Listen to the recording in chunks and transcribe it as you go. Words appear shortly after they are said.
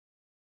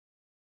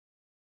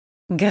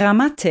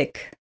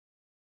Grammatik,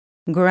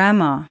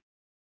 grammar.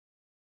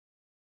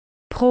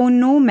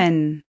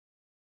 Pronomen,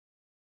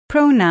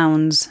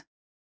 pronouns.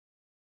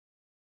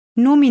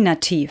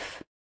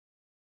 Nominativ,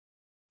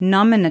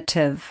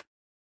 nominative.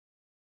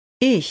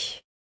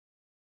 Ich,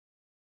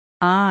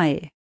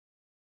 I,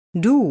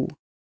 du,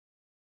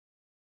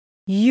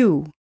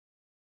 you,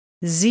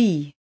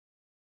 sie,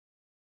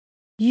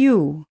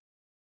 you,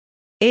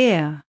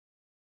 er,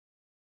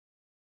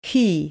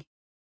 he,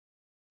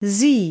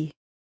 sie,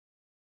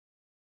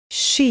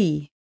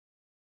 she,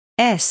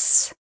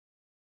 es,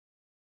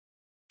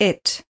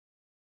 it,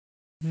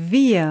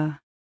 wir,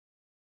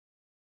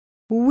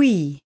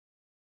 we,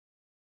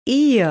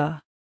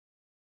 ihr,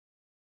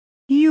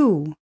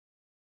 you,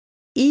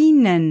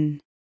 ihnen,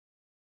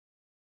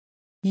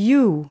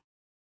 you,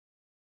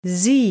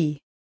 sie,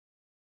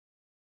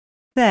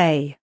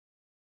 they.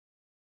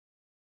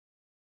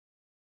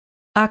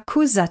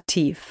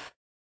 Akkusativ,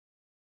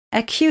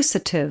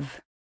 accusative.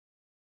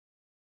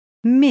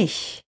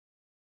 Mich,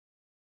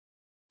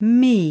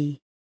 me,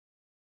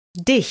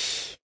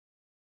 dich,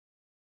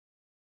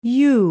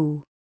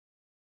 you,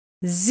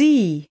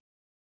 sie,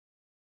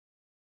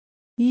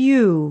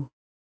 you,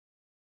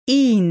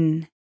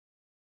 ihn,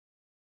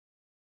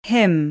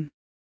 him,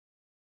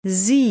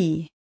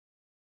 sie,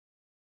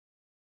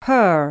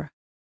 her,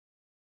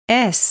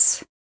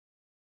 es,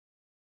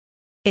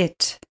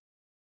 it,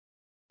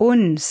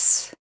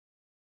 uns,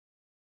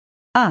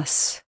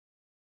 us,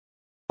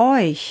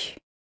 euch,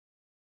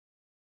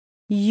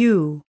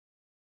 you,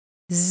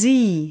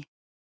 sie,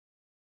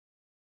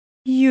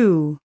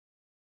 you,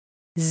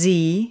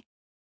 sie,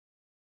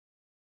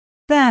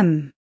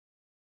 them.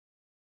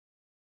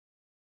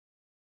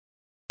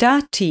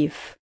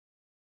 Dativ,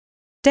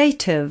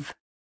 dative.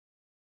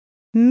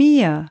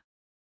 Mir,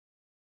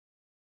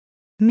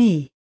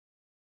 me,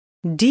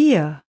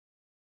 dir,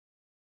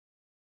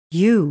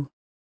 you,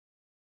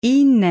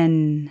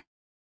 ihnen,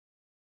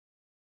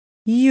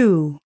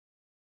 you,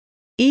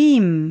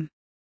 ihm,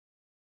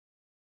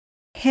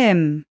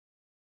 him,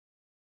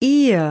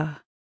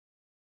 ihr,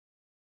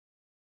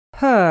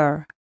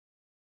 her,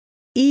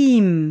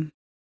 ihm,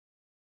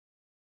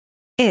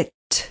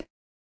 it,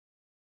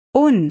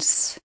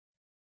 uns,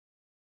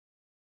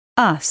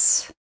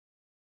 us,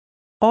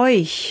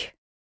 euch,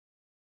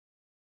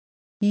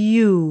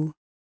 you,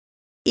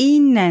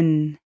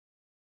 ihnen,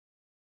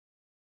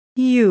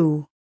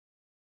 you,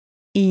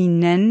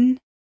 ihnen,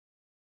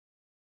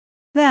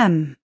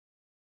 them.